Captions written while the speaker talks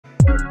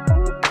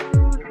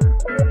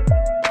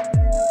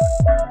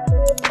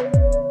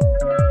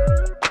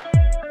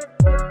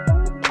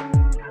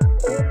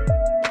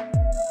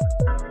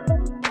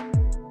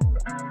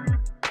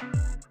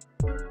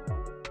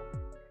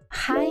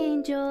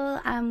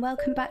and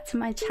welcome back to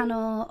my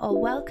channel, or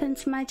welcome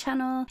to my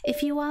channel.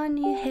 If you are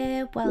new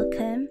here,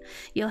 welcome.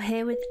 You're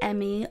here with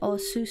Emmy, or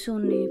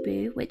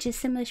sulsulnooboo, which is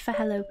Simlish for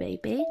hello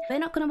baby. We're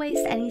not going to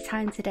waste any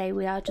time today,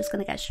 we are just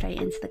going to get straight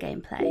into the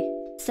gameplay.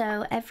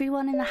 So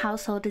everyone in the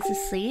household is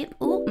asleep.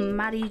 Oh,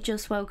 Maddie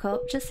just woke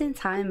up just in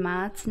time,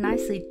 Mads.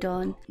 Nicely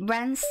done.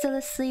 Wren's still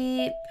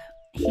asleep.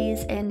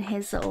 He's in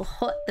his little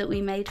hut that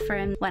we made for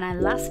him when I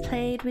last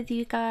played with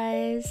you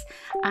guys,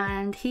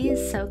 and he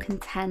is so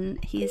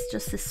content. He's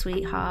just a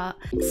sweetheart.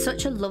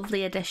 Such a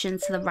lovely addition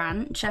to the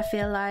ranch, I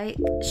feel like.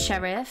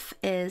 Sheriff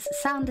is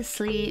sound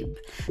asleep.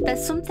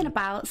 There's something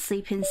about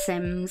sleeping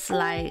Sims,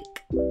 like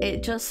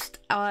it just,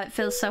 oh, it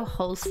feels so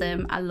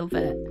wholesome. I love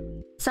it.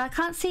 So I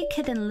can't see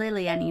Kid and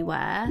Lily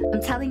anywhere.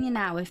 I'm telling you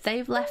now, if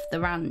they've left the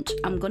ranch,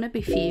 I'm gonna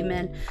be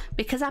fuming,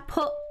 because I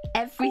put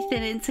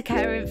everything into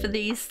caring for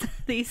these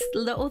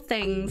little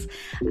things,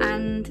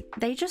 and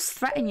they just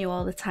threaten you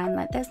all the time,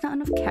 like there's not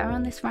enough care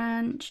on this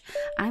ranch,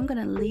 I'm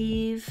gonna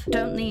leave.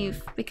 Don't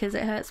leave, because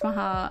it hurts my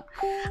heart.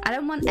 I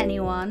don't want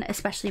anyone,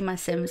 especially my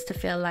Sims, to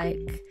feel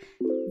like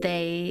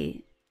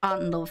they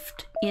aren't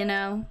loved, you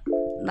know?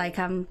 Like,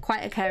 I'm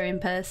quite a caring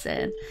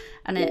person,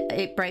 and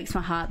it breaks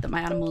my heart that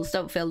my animals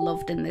don't feel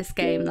loved in this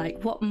game.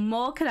 Like, what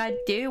more can I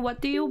do? What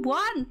do you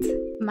want?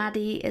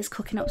 Maddie is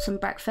cooking up some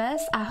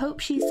breakfast. I hope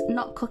she's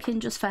not cooking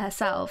just for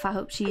herself. I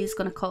hope she's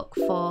gonna cook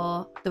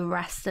for the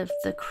rest of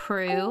the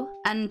crew.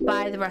 And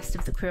by the rest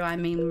of the crew, I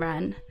mean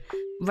Wren.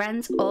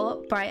 Wren's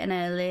up bright and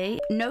early.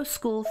 No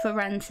school for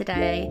Wren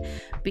today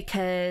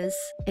because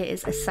it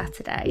is a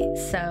Saturday.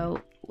 So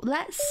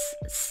let's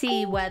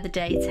see where the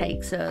day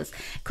takes us.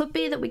 Could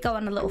be that we go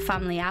on a little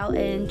family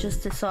outing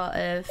just to sort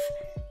of...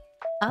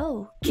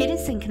 Oh, Kid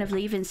is thinking of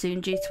leaving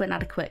soon due to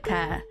inadequate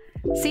care.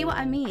 See what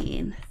I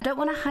mean? I don't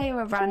want to hire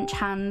a ranch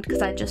hand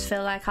because I just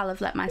feel like I'll have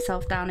let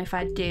myself down if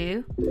I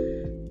do.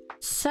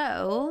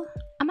 So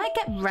I might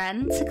get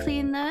Wren to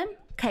clean them.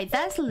 Okay,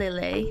 there's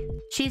Lily.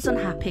 She's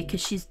unhappy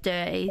because she's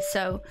dirty.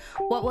 So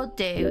what we'll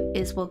do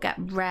is we'll get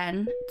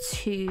Wren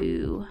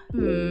to...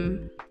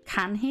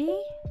 Can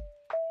he?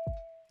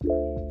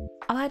 Oh,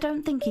 I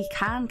don't think he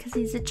can because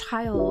he's a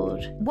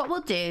child. What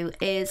we'll do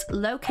is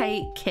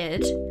locate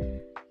Kid,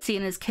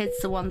 seeing as Kid's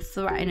the one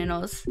threatening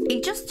us.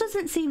 He just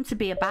doesn't seem to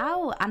be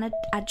about, and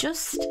I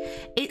just...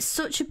 It's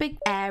such a big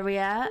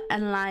area,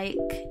 and like,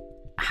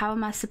 how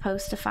am I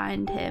supposed to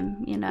find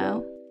him, you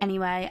know?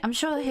 Anyway, I'm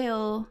sure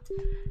he'll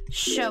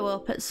show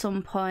up at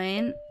some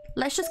point.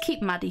 Let's just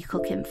keep Maddie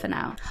cooking for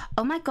now.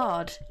 Oh my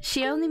god,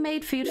 she only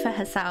made food for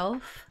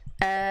herself.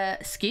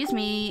 Excuse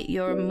me,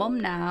 you're a mum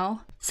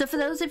now. So for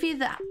those of you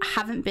that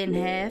haven't been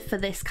here for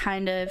this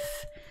kind of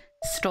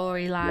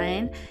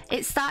storyline,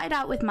 it started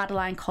out with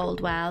Madeline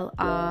Caldwell,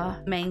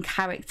 our main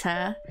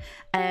character,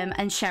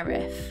 and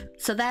Sheriff.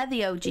 So they're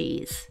the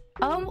OGs.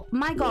 Oh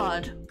my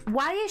god,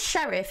 why is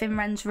Sheriff in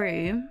Wren's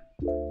room?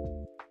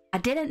 I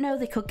didn't know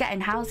they could get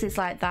in houses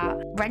like that.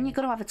 Wren, you're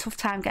gonna have a tough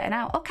time getting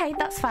out. Okay,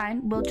 that's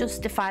fine. We'll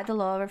just defy the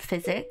law of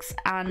physics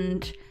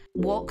and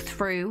walk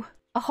through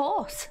a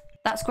horse.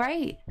 That's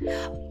great.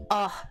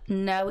 Oh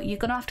no, you're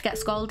gonna have to get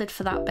scolded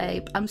for that,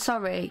 babe. I'm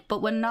sorry,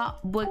 but we're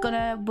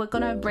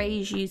gonna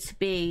raise you to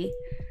be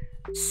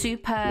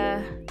super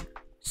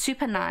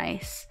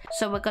nice.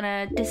 So we're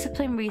gonna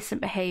discipline recent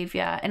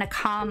behavior in a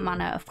calm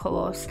manner, of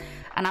course,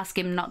 and ask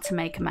him not to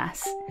make a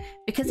mess,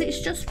 because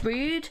it's just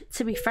rude,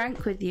 to be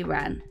frank with you,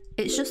 Wren.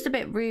 It's just a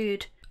bit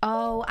rude.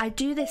 Oh, I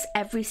do this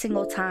every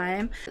single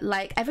time.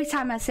 Like, every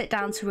time I sit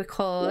down to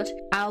record,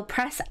 I'll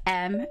press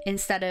M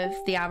instead of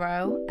the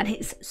arrow, and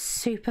it's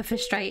super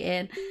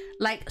frustrating.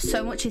 Like,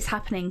 so much is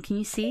happening, can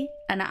you see?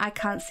 And I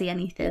can't see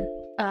anything.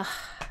 Ugh.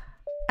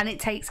 And it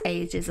takes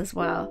ages as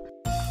well.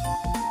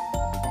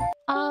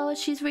 Oh,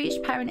 she's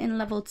reached parenting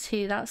level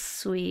 2. That's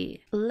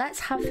sweet. Let's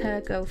have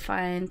her go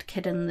find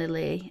Kid and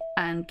Lily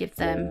and give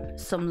them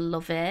some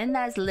loving.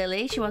 There's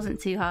Lily. She wasn't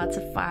too hard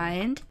to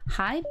find.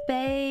 Hi,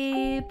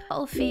 babe.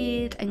 I'll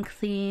feed and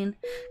clean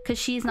because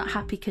she's not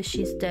happy because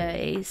she's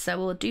dirty. So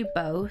we'll do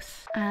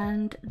both.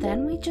 And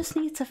then we just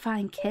need to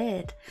find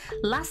Kid.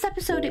 Last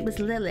episode it was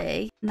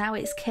Lily. Now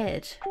it's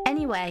Kid.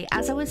 Anyway,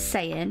 as I was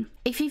saying,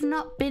 if you've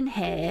not been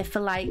here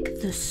for like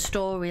the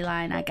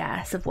storyline, I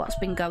guess, of what's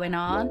been going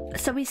on.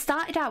 So we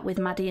started out with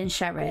Maddie and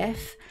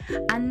Sheriff,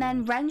 and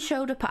then Wren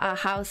showed up at our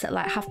house at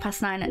like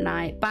 9:30 at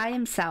night by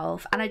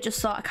himself, and I just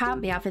thought, I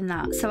can't be having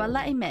that, so I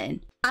let him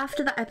in.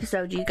 After that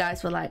episode, you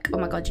guys were like, oh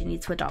my god, you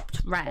need to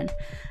adopt Wren,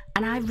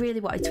 and I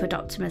really wanted to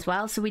adopt him as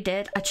well, so we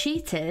did. I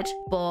cheated,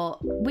 but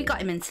we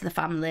got him into the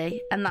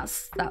family, and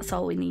that's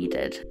all we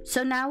needed.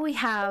 So now we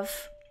have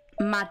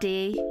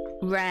Maddie,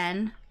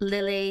 Wren,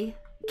 Lily,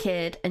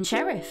 Kid and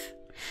Sheriff.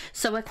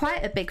 So we're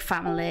quite a big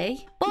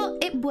family,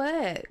 but it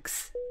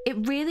works.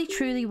 It really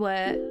truly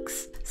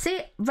works.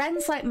 See,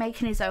 Wren's like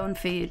making his own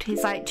food.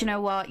 He's like, do you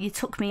know what? You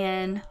took me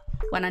in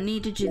when I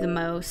needed you the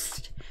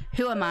most.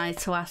 Who am I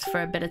to ask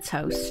for a bit of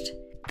toast?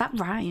 That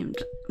rhymed.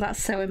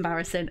 That's so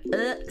embarrassing.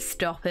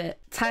 Stop it.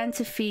 Time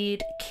to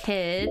feed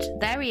kid.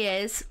 There he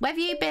is. Where have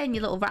you been,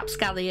 you little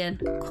rapscallion?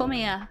 Come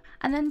here.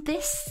 And then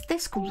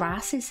this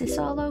grass, is this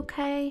all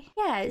okay?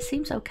 Yeah, it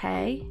seems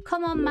okay.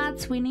 Come on,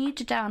 Mads, we need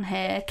you down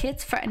here.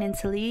 Kid's threatening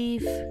to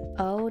leave.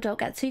 Oh, don't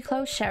get too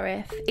close,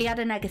 Sheriff. He had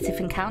a negative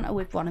encounter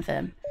with one of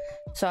them,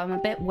 so I'm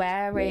a bit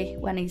wary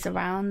when he's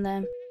around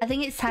them. I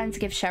think it's time to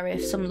give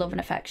Sheriff some love and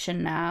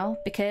affection now,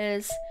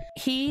 because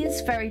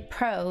he's very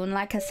prone,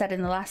 like I said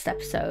in the last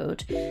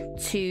episode,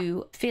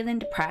 to feeling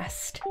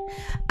depressed.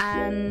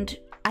 And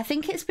I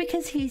think it's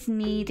because he's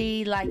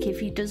needy. Like,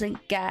 if he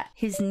doesn't get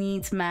his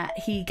needs met,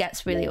 he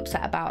gets really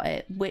upset about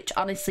it, which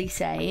honestly,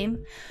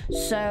 same.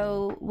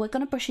 So we're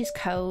gonna brush his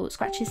coat,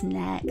 scratch his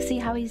neck, see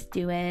how he's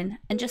doing,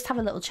 and just have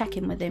a little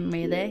check-in with him,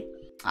 really.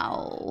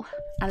 Oh,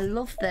 I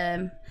love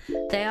them.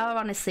 They are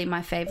honestly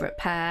my favourite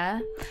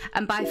pair,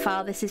 and by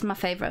far this is my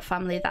favourite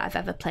family that I've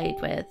ever played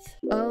with.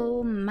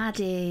 Oh,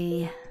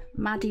 Maddie.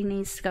 Maddie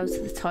needs to go to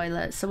the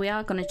toilet, so we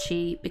are going to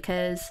cheat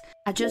because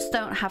I just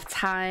don't have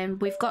time.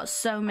 We've got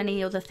so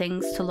many other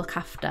things to look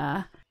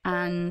after.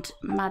 And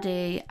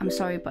Maddie, I'm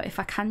sorry, but if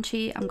I can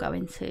cheat, I'm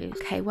going to.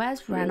 Okay,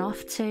 where's Wren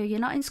off to?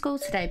 You're not in school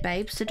today,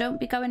 babe, so don't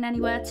be going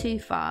anywhere too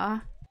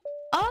far.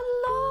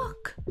 Oh,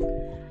 look!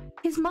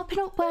 He's mopping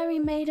up where he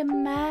made a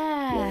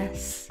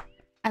mess.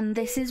 And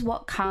this is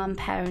what calm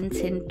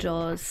parenting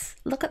does.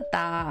 Look at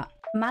that.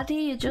 Maddie,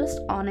 you're just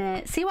on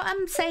it. See what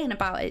I'm saying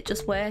about it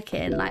just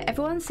working? Like,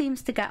 everyone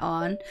seems to get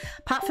on,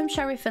 apart from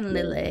Sheriff and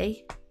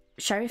Lily.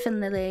 Sheriff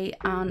and Lily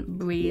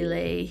aren't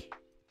really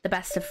the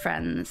best of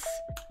friends.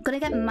 I'm gonna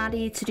get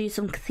Maddie to do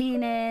some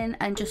cleaning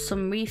and just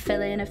some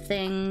refilling of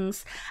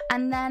things,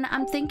 and then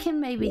I'm thinking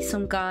maybe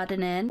some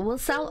gardening. We'll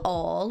sell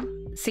all,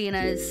 seeing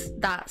as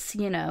that's,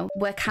 you know,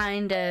 we're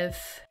kind of,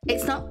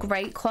 it's not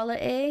great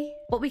quality,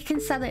 but we can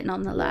sell it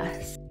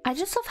nonetheless. I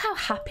just love how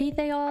happy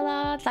they all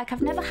are. Like,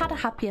 I've never had a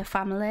happier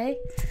family.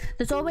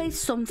 There's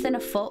always something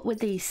afoot with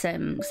these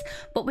Sims,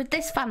 but with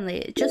this family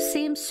it just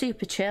seems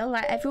super chill.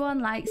 Like,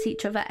 everyone likes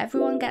each other,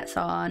 everyone gets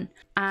on,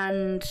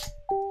 and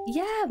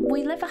yeah,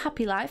 we live a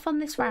happy life on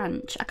this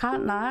ranch, I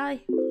can't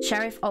lie.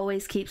 Sheriff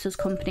always keeps us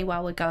company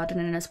while we're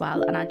gardening as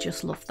well, and I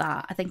just love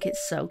that. I think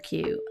it's so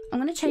cute. I'm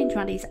going to change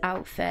Maddie's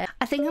outfit.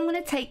 I think I'm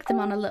going to take them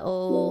on a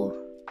little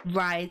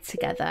ride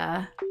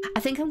together. I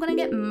think I'm going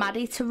to get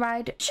Maddie to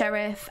ride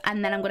Sheriff,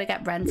 and then I'm going to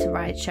get Wren to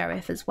ride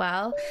Sheriff as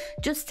well,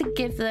 just to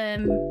give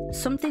them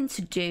something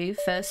to do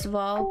first of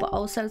all, but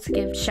also to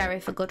give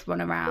Sheriff a good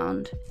run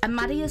around. And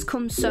Maddie has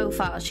come so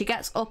far. She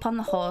gets up on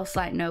the horse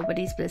like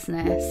nobody's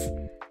business.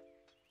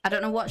 I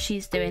don't know what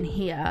she's doing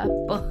here,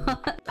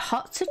 but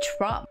hot to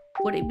trot.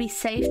 Would it be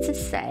safe to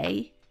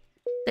say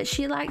that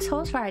she likes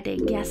horse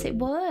riding? Yes, it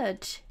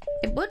would.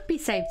 It would be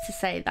safe to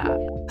say that.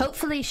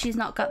 Hopefully she's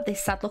not got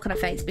this sad look on her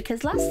face,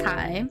 because last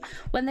time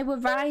when they were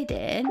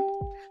riding,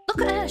 look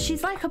at her,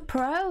 she's like a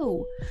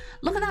pro.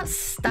 Look at that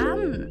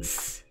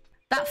stance,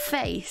 that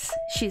face.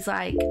 She's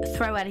like,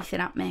 throw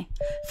anything at me.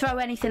 Throw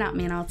anything at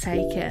me and I'll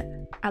take it.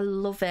 I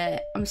love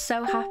it. I'm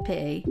so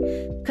happy,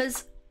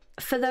 because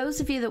for those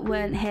of you that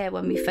weren't here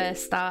when we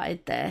first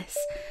started this,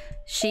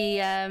 she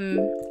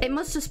it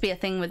must just be a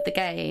thing with the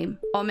game,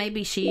 or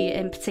maybe she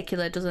in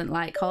particular doesn't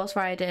like horse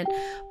riding,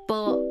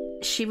 but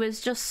she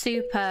was just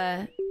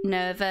super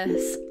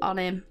nervous on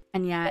him,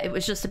 and yeah, it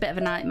was just a bit of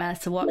a nightmare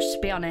to watch, to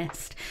be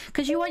honest,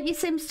 because you want your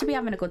Sims to be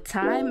having a good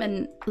time,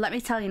 and let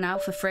me tell you now,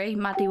 for free,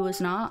 Maddie was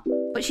not.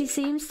 But she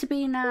seems to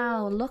be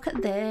now. Look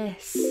at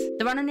this.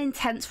 They're on an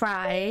intense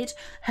ride.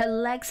 Her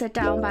legs are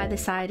down by the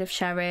side of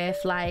Sheriff,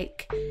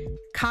 like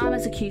calm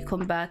as a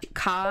cucumber.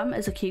 Calm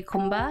as a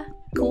cucumber.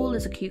 Cool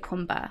as a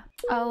cucumber.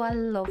 Oh, I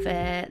love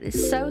it.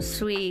 It's so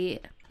sweet.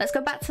 Let's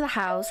go back to the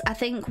house. I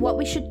think what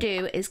we should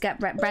do is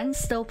get Wren's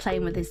still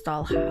playing with his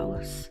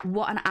dollhouse.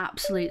 What an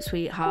absolute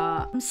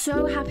sweetheart. I'm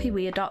so happy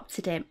we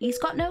adopted him. He's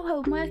got no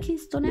homework.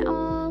 He's done it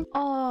all.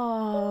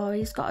 Oh,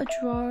 he's got a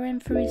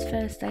drawing for his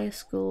first day of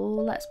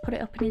school. Let's put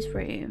it up in his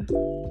room.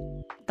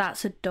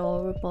 That's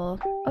adorable.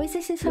 Oh, is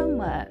this his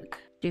homework?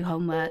 Do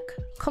homework.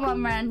 Come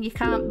on, Wren, you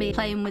can't be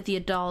playing with your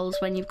dolls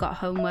when you've got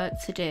homework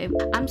to do.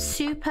 I'm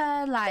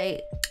super,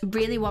 like,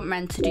 really want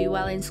Wren to do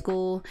well in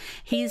school.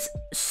 He's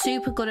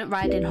super good at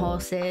riding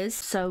horses,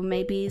 so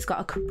maybe he's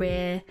got a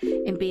career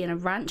in being a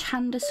ranch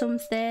hand or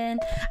something.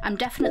 I'm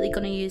definitely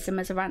going to use him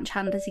as a ranch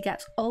hand as he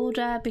gets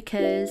older,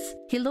 because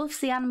he loves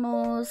the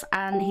animals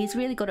and he's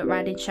really good at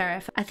riding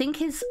Sheriff. I think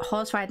his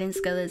horse riding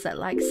skill is at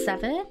like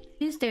 7.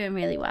 He's doing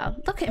really well.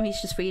 Look at him,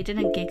 he's just reading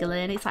and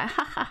giggling. He's like,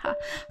 ha ha ha.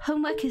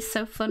 Homework is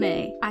so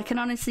funny. I can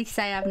honestly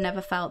say I've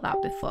never felt that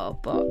before,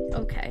 but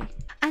okay.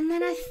 And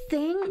then I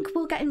think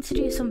we'll get him to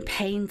do some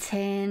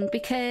painting,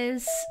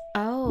 because,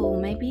 oh,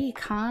 maybe he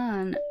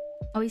can't.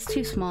 Oh, he's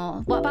too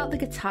small. What about the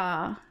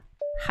guitar?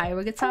 Hire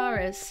a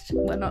guitarist.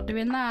 We're not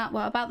doing that.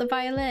 What about the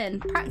violin?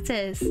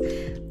 Practice.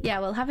 Yeah,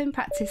 we'll have him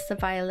practice the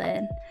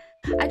violin.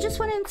 I just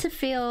want him to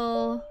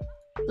feel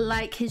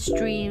like his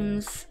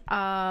dreams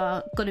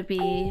are gonna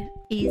be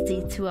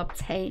easy to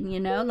obtain, you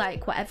know,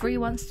 like whatever he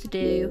wants to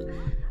do,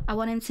 I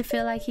want him to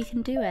feel like he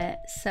can do it.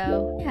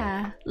 So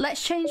yeah,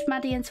 let's change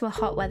Maddie into a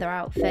hot weather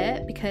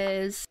outfit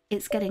because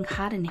it's getting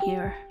hot in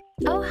here.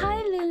 Oh,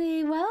 hi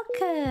Lily,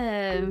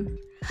 welcome.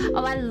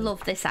 Oh, I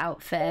love this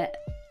outfit.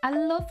 I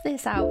love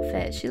this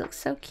outfit. She looks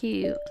so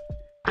cute.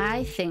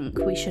 I think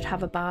we should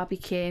have a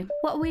barbecue.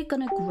 What are we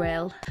gonna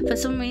grill? For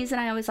some reason,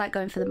 I always like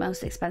going for the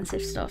most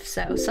expensive stuff.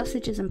 So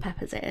sausages and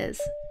peppers it is.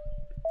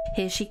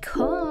 Here she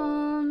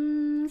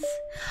comes.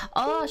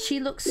 Oh, she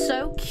looks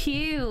so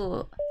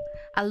cute.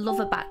 I love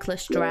a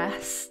backless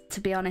dress,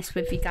 to be honest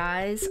with you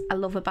guys. I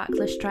love a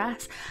backless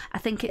dress. I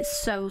think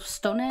it's so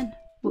stunning.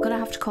 We're gonna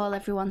have to call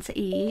everyone to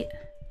eat.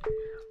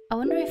 I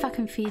wonder if I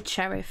can feed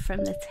Sheriff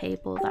from the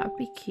table. That would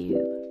be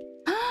cute.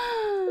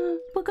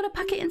 We're gonna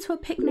pack it into a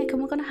picnic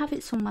and we're gonna have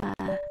it somewhere.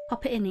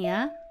 Pop it in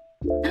here.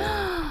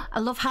 I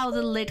love how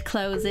the lid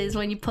closes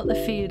when you put the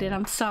food in.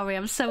 I'm sorry,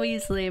 I'm so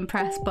easily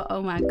impressed, but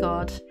oh my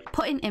god.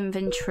 Put in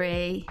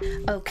inventory.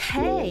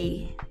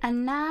 Okay,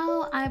 and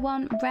now I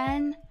want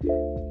Wren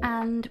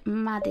and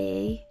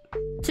Maddie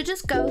to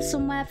just go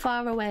somewhere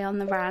far away on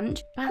the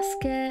ranch.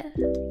 Basket.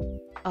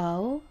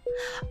 Oh,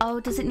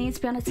 does it need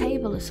to be on a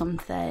table or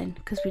something?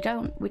 Because we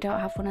don't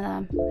have one of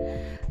them.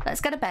 Let's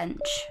get a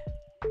bench.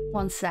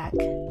 One sec.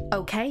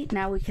 Okay,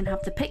 now we can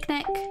have the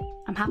picnic.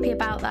 I'm happy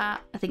about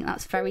that. I think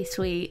that's very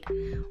sweet.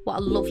 What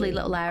a lovely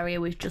little area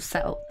we've just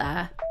set up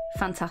there.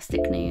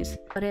 Fantastic news.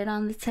 Put it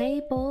on the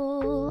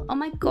table. Oh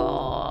my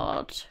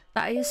god.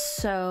 That is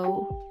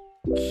so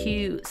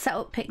cute. Set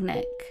up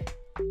picnic.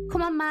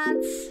 Come on,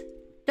 Mads.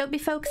 Don't be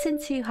focusing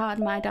too hard,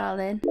 my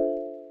darling.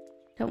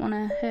 Don't want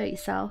to hurt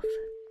yourself.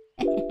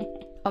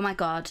 Oh my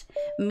god,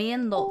 me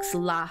and Lux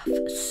laugh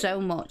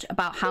so much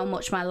about how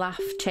much my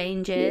laugh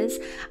changes.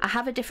 I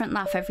have a different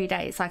laugh every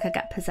day. It's like I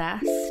get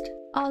possessed.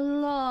 Oh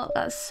look,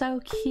 that's so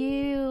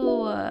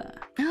cute.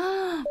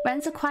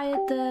 Wren's acquired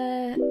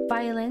the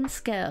violin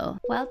skill.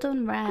 Well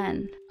done,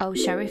 Wren. Oh,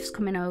 Sheriff's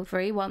coming over.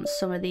 He wants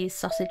some of these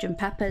sausage and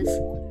peppers.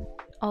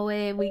 Oh,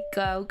 here we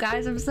go.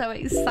 Guys, I'm so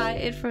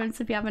excited for him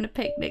to be having a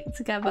picnic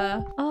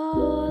together.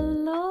 Oh,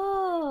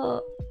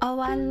 look. Oh,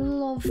 I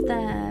love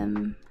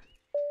them.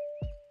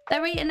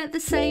 They're eating at the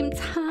same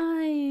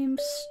time.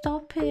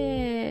 Stop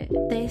it.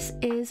 This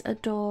is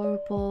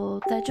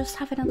adorable. They're just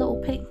having a little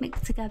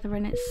picnic together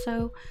and it's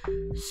so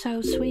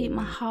sweet.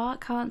 My heart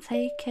can't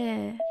take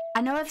it.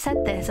 I know I've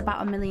said this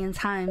about 1,000,000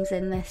 times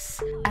in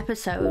this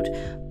episode,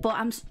 but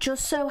I'm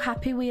just so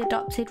happy we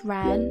adopted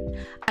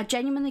Wren. I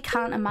genuinely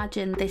can't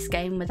imagine this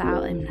game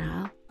without him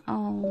now.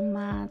 Oh,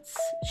 Mads.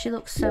 She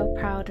looks so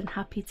proud and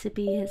happy to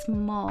be his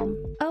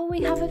mom. Oh,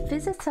 we have a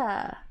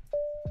visitor.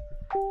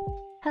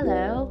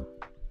 Hello.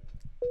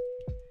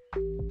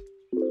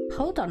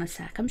 Hold on a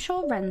sec. I'm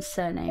sure Wren's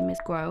surname is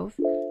Grove.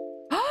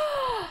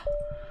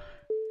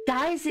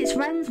 Guys, it's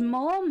Wren's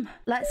mum.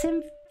 Let's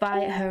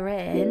invite her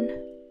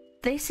in.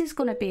 This is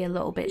going to be a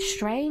little bit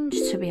strange,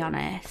 to be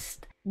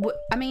honest.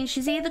 I mean,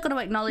 she's either going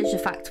to acknowledge the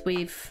fact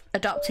we've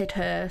adopted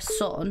her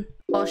son,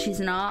 or she's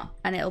not,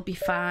 and it'll be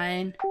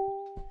fine.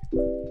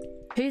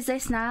 Who's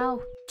this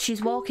now?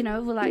 She's walking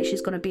over like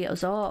she's going to beat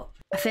us up.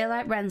 I feel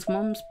like Wren's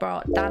mum's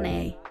brought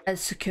Danny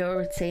as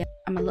security.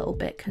 I'm a little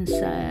bit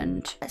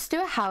concerned. Let's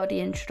do a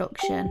howdy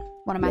introduction.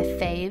 One of my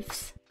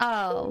faves.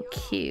 Oh,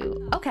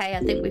 cute. Okay,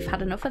 I think we've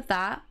had enough of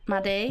that.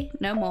 Maddie,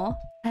 no more.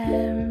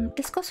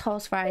 Discuss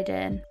horse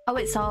riding. Oh,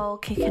 it's all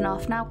kicking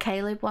off now.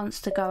 Caleb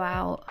wants to go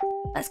out.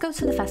 Let's go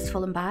to the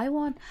festival and buy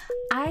one.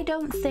 I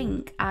don't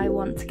think I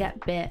want to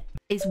get bit,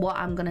 is what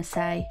I'm gonna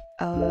say.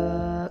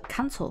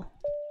 Cancel.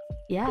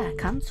 Yeah,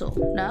 cancel.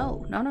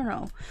 No.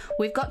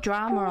 We've got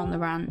drama on the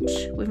ranch.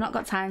 We've not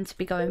got time to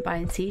be going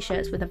buying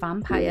t-shirts with a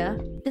vampire.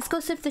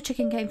 Discuss if the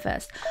chicken came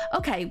first.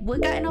 Okay, we're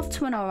getting off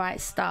to an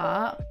alright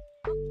start.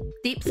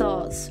 Deep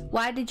thoughts.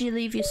 Why did you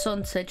leave your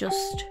son to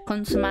just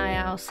come to my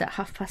house at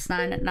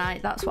 9:30 at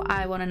night? That's what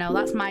I want to know.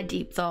 That's my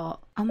deep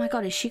thought. Oh my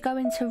god, is she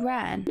going to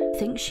Wren? I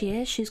think she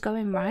is. She's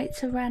going right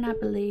to Wren, I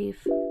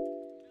believe.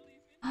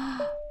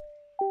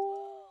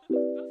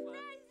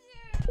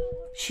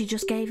 She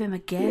just gave him a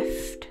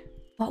gift.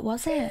 What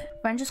was it?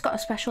 Wren just got a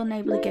special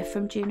neighbourly gift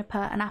from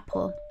Juniper, an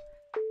apple.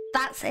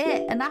 That's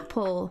it, an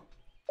apple.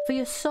 For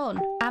your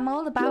son. I'm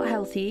all about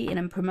healthy eating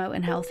and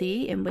promoting healthy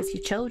eating with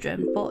your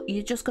children, but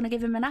you're just going to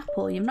give him an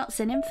apple. You've not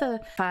seen him for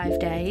 5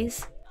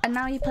 days. And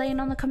now you're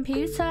playing on the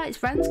computer.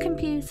 It's Wren's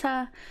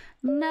computer.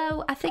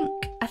 No, I think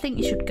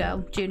you should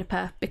go,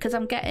 Juniper, because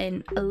I'm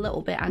getting a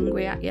little bit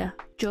angry at you.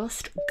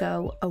 Just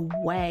go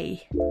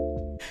away.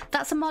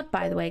 That's a mod,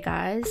 by the way,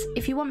 guys.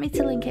 If you want me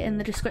to link it in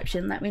the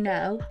description, let me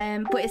know.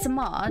 But it's a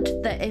mod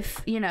that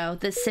if, you know,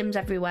 there's Sims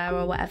everywhere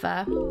or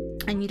whatever,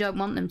 and you don't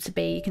want them to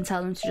be, you can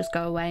tell them to just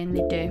go away, and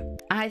they do.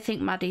 I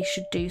think Maddie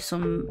should do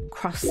some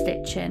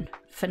cross-stitching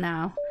for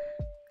now,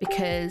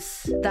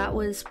 because that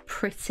was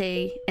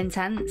pretty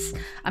intense.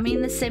 I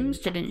mean, the Sims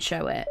didn't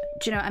show it.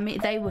 Do you know what I mean?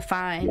 They were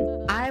fine.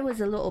 I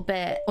was a little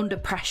bit under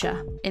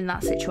pressure in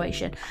that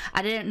situation.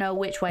 I didn't know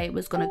which way it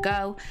was going to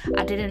go.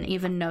 I didn't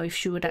even know if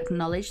she would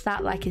acknowledge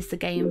that. Like, is the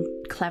game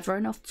clever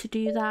enough to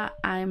do that?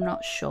 I'm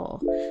not sure.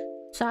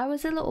 So I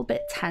was a little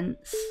bit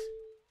tense.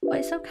 But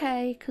it's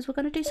okay, because we're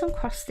going to do some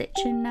cross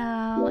stitching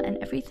now and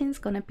everything's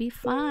going to be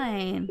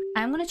fine.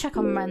 I'm going to check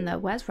on Wren though.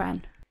 Where's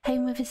Wren?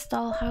 Playing with his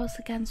dollhouse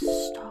again.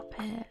 Stop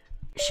it.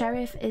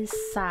 Sheriff is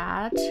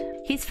sad.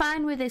 He's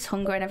fine with his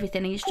hunger and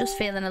everything. He's just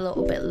feeling a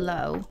little bit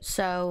low.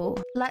 So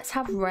let's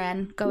have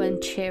Wren go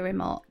and cheer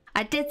him up.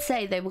 I did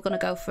say they were going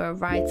to go for a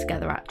ride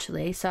together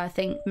actually. So I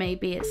think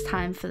maybe it's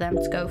time for them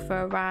to go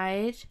for a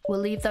ride. We'll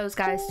leave those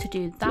guys to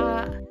do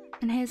that.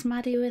 And here's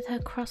Maddie with her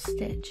cross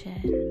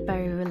stitching.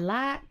 Very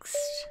relaxed.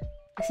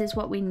 This is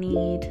what we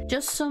need.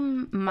 Just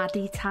some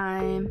Maddie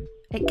time.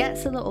 It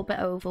gets a little bit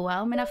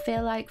overwhelming, I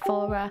feel like,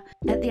 for her.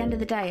 At the end of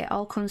the day, it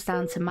all comes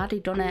down to Maddie,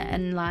 doesn't it?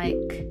 And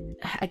like,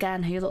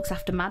 again, who looks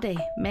after Maddie?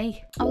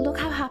 Me. Oh, look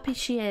how happy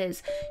she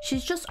is.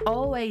 She's just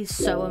always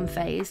so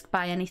unfazed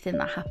by anything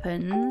that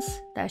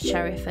happens. There's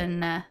Sheriff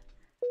and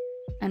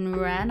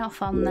Wren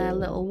off on their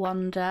little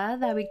wander.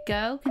 There we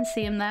go. Can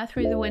see him there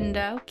through the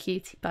window.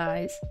 Cutie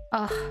pies.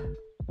 Oh,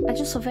 I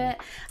just love it.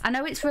 I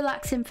know it's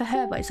relaxing for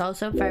her, but it's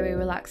also very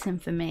relaxing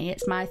for me.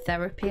 It's my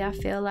therapy, I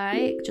feel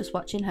like, just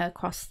watching her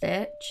cross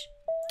stitch.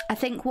 I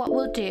think what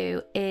we'll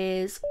do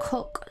is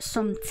cook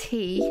some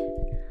tea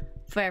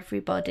for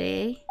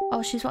everybody.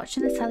 Oh, she's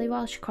watching the telly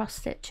while she cross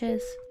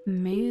stitches.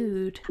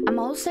 Mood. I'm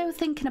also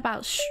thinking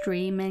about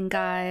streaming,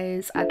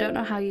 guys. I don't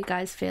know how you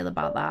guys feel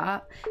about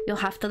that. You'll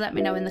have to let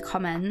me know in the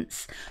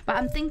comments. But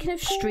I'm thinking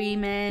of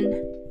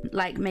streaming,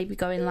 like maybe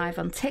going live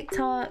on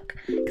TikTok,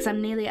 because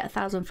I'm nearly at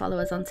 1,000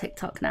 followers on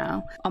TikTok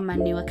now on my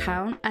new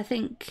account. I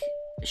think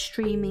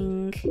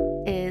streaming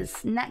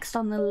is next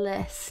on the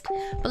list,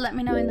 but let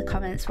me know in the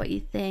comments what you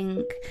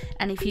think,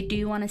 and if you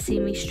do want to see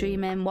me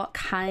streaming, what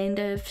kind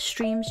of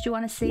streams do you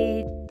want to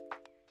see.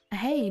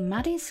 Hey,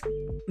 Maddie's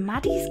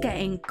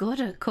getting good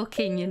at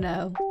cooking, you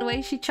know. The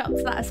way she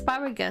chops that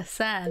asparagus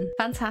then.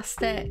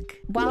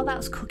 Fantastic. While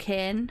that's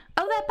cooking...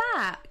 Oh,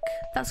 they're back.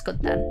 That's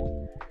good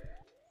then.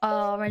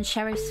 Oh, and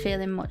Sheriff's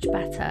feeling much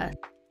better.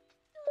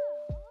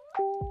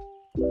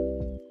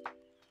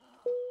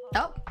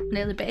 Oh,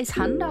 nearly bit his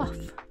hand off.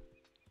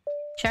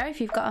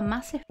 Sheriff, you've got a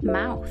massive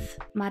mouth.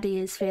 Maddie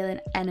is feeling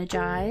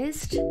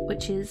energized,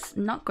 which is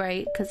not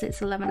great because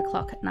it's 11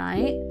 o'clock at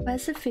night.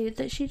 Where's the food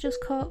that she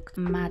just cooked?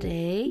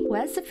 Maddie,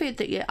 where's the food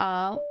that you...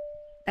 Oh,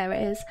 there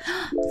it is.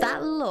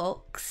 That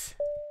looks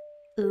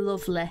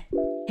lovely.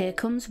 Here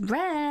comes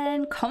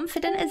Wren,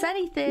 confident as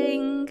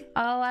anything.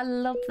 Oh, I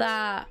love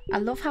that. I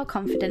love how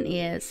confident he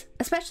is,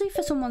 especially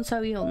for someone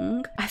so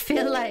young. I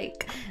feel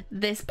like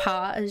this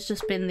part has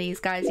just been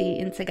these guys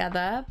eating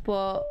together,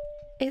 but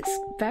it's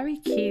very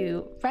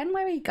cute. Wren,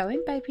 where are you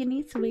going, babe? You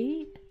need to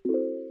eat.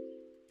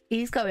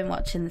 He's going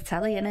watching the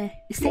telly, isn't he?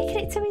 He's taking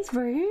it to his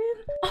room.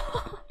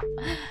 Oh,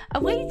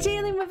 are we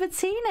dealing with a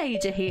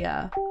teenager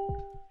here?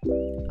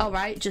 All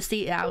right, just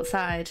eat it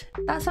outside.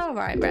 That's all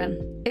right,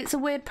 Wren. It's a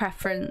weird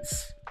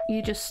preference.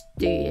 You just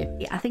do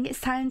you. I think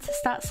it's time to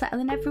start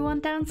settling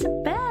everyone down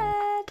to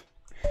bed.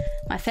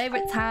 My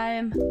favourite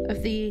time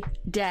of the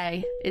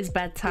day is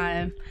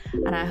bedtime,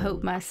 and I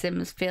hope my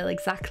Sims feel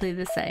exactly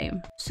the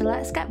same. So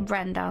let's get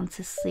Wren down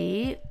to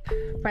sleep.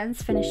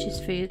 Wren's finished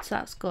his food, so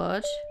that's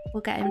good.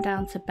 We'll get him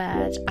down to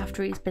bed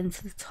after he's been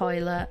to the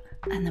toilet,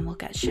 and then we'll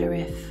get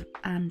Sheriff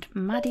and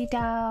Maddie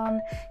down.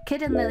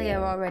 Kid and Lily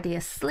are already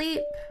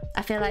asleep.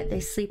 I feel like they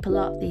sleep a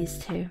lot, these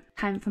two.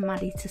 Time for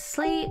Maddie to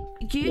sleep.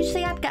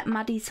 Usually I'd get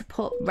Maddie to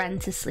put Wren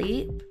to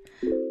sleep,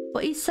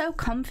 but he's so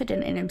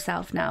confident in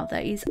himself now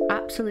that he's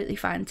absolutely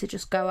fine to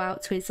just go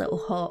out to his little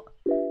hut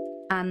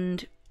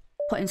and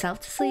put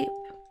himself to sleep.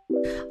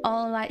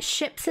 Oh, like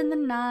ships in the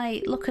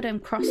night. Look at them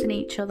crossing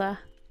each other.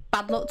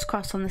 Bad luck to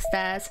cross on the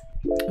stairs.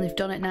 They've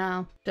done it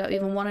now. Don't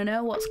even want to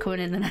know what's coming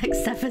in the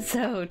next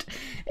episode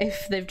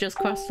if they've just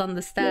crossed on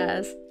the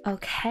stairs.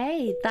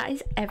 Okay, that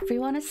is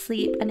everyone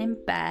asleep and in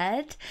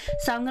bed.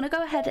 So I'm going to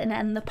go ahead and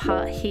end the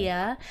part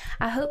here.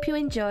 I hope you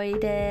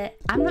enjoyed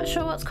it. I'm not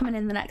sure what's coming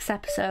in the next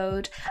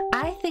episode.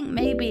 I think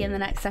maybe in the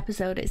next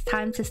episode it's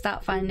time to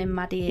start finding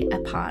Maddie a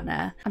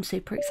partner. I'm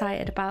super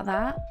excited about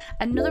that.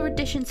 Another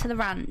addition to the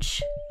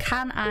ranch.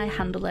 Can I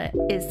handle it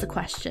is the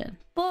question.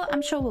 But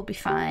I'm sure we'll be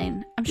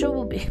fine. I'm sure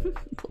we'll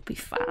be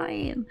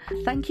fine.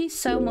 Thank you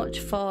so much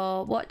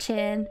for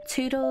watching.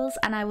 Toodles,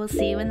 and I will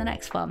see you in the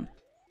next one.